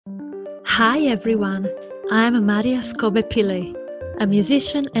Hi everyone, I'm Marija Skobe-Pilley, a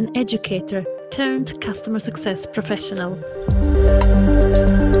musician and educator turned customer success professional.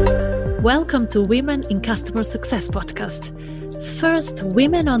 Welcome to Women in Customer Success podcast, first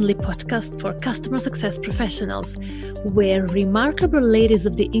women-only podcast for customer success professionals, where remarkable ladies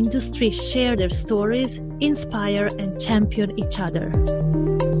of the industry share their stories, inspire and champion each other.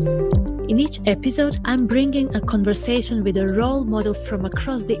 In each episode, I'm bringing a conversation with a role model from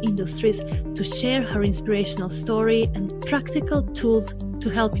across the industries to share her inspirational story and practical tools to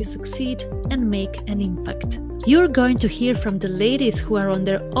help you succeed and make an impact. You're going to hear from the ladies who are on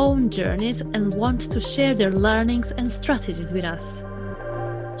their own journeys and want to share their learnings and strategies with us.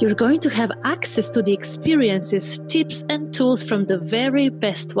 You're going to have access to the experiences, tips and tools from the very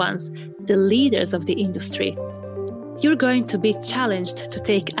best ones, the leaders of the industry. You're going to be challenged to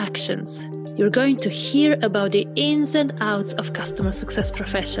take actions. You're going to hear about the ins and outs of customer success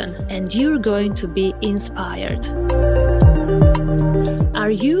profession, and you're going to be inspired. Are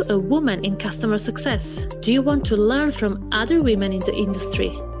you a woman in customer success? Do you want to learn from other women in the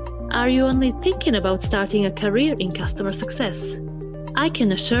industry? Are you only thinking about starting a career in customer success? I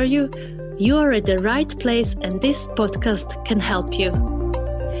can assure you, you are at the right place and this podcast can help you.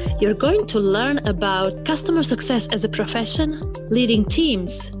 You're going to learn about customer success as a profession, leading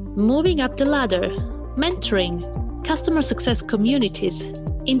teams, moving up the ladder, mentoring, customer success communities,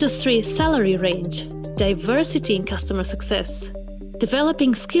 industry salary range, diversity in customer success,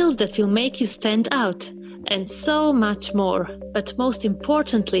 developing skills that will make you stand out, and so much more. But most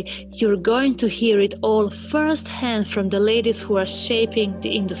importantly, you're going to hear it all firsthand from the ladies who are shaping the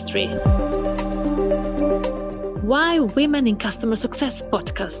industry. Why Women in Customer Success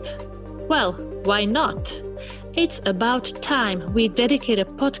podcast? Well, why not? It's about time we dedicate a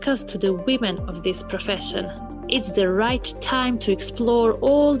podcast to the women of this profession. It's the right time to explore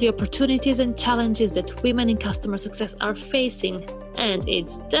all the opportunities and challenges that women in customer success are facing, and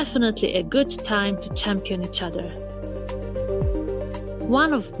it's definitely a good time to champion each other.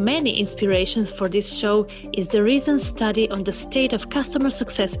 One of many inspirations for this show is the recent study on the state of customer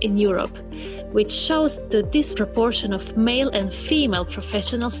success in Europe, which shows the disproportion of male and female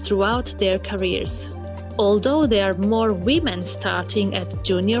professionals throughout their careers. Although there are more women starting at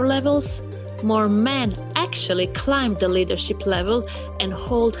junior levels, more men actually climb the leadership level and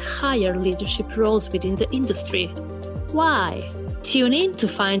hold higher leadership roles within the industry. Why? Tune in to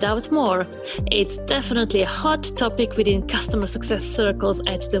find out more. It's definitely a hot topic within customer success circles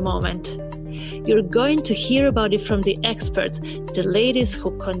at the moment. You're going to hear about it from the experts, the ladies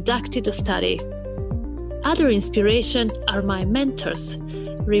who conducted the study. Other inspiration are my mentors,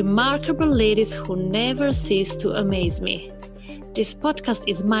 remarkable ladies who never cease to amaze me. This podcast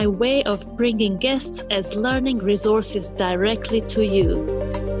is my way of bringing guests as learning resources directly to you.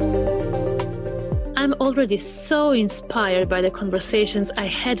 I'm already so inspired by the conversations I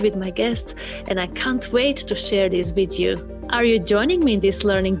had with my guests, and I can't wait to share this with you. Are you joining me in this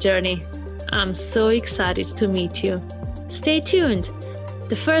learning journey? I'm so excited to meet you. Stay tuned.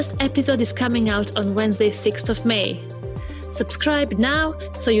 The first episode is coming out on Wednesday, 6th of May. Subscribe now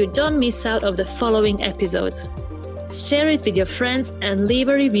so you don't miss out on the following episodes. Share it with your friends and leave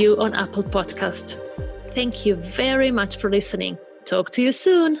a review on Apple Podcast. Thank you very much for listening. Talk to you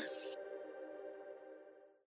soon.